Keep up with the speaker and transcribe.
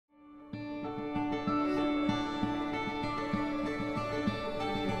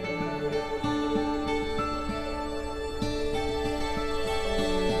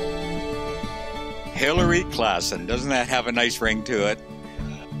Hilary Klassen. Doesn't that have a nice ring to it?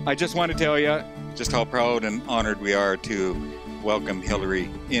 I just want to tell you just how proud and honored we are to welcome Hilary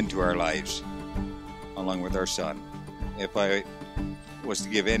into our lives, along with our son. If I was to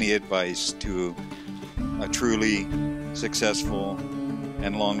give any advice to a truly successful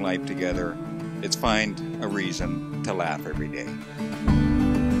and long life together, it's find a reason to laugh every day.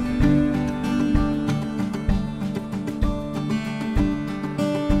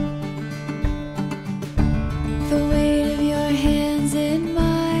 The weight of your hands in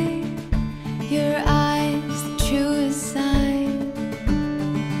mine, your eyes, the truest sign.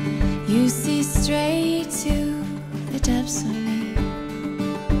 You see straight to the depths of me.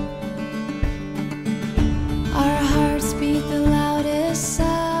 Our hearts beat the loudest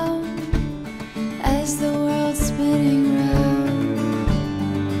sound as the world's spinning round.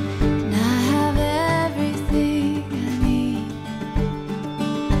 And I have everything I need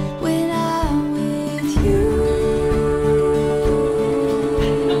when I'm with you.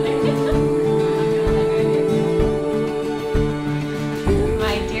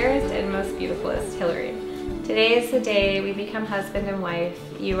 My dearest and most beautifulest Hilary, today is the day we become husband and wife.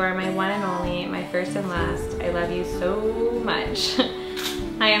 You are my one and only, my first and last. I love you so much.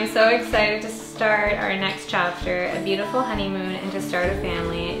 I am so excited to start our next chapter, a beautiful honeymoon, and to start a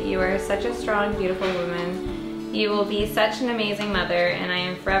family. You are such a strong, beautiful woman. You will be such an amazing mother, and I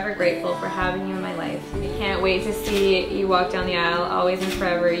am forever grateful for having you in my life. I can't wait to see you walk down the aisle. Always and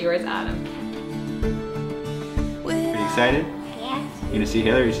forever, yours, Adam. Are you excited? Yeah. You're gonna see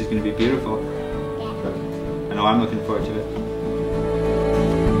Hilary, she's gonna be beautiful. Yeah. I know I'm looking forward to it.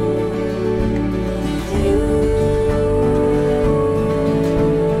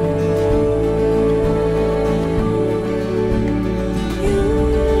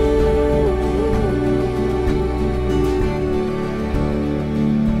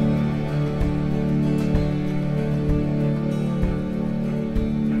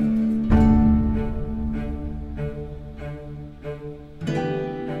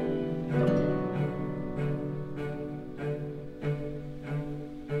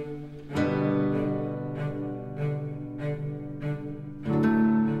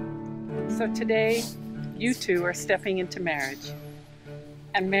 So today, you two are stepping into marriage.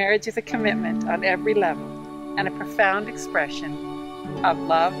 And marriage is a commitment on every level and a profound expression of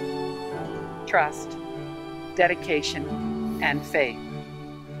love, trust, dedication, and faith.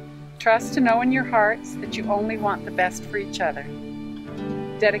 Trust to know in your hearts that you only want the best for each other.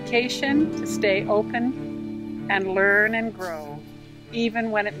 Dedication to stay open and learn and grow,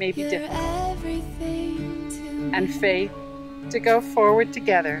 even when it may be difficult. And faith to go forward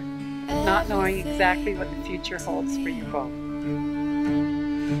together, not knowing exactly what the future holds for you both.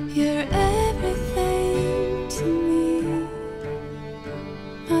 You're everything to me,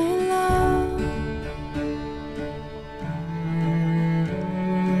 my love.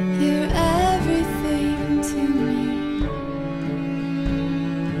 You're everything to me,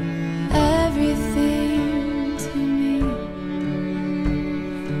 everything to me.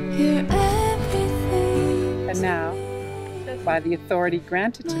 You're everything. And now, by the authority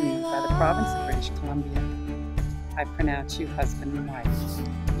granted to me by the province of British Columbia, I pronounce you husband and wife.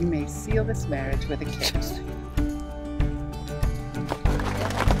 You may seal this marriage with a kiss.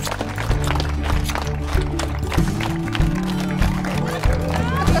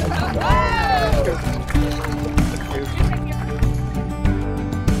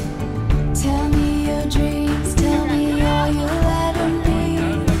 Tell me your dreams, tell me all you'll ever be.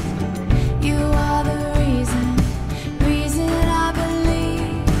 You are the reason I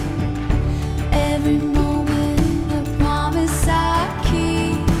believe. Every moment a promise I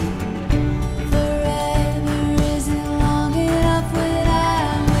keep. Forever isn't long enough when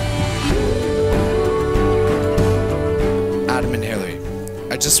I'm with you. Adam and Hilary,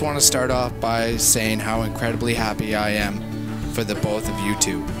 I just want to start off by saying how incredibly happy I am for the both of you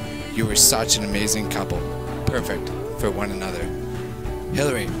two. You are such an amazing couple, perfect for one another.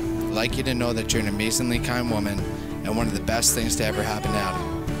 Hilary, I'd like you to know that you're an amazingly kind woman and one of the best things to ever happen to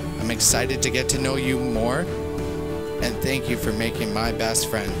Adam. I'm excited to get to know you more, and thank you for making my best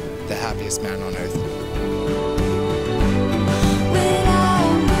friend the happiest man on earth. When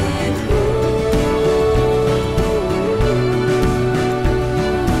I'm with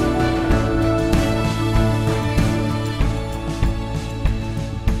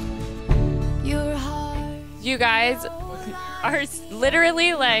you. Your heart. You guys are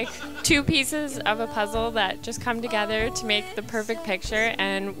literally like two pieces of a puzzle that just come together to make the perfect picture,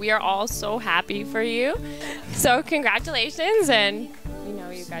 and we are all so happy for you. So congratulations, and we know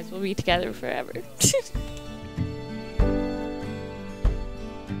you guys will be together forever.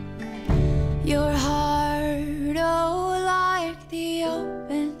 Your heart.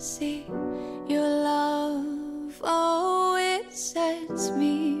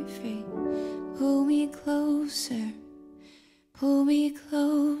 Pull me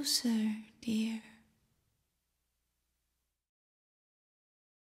closer, dear.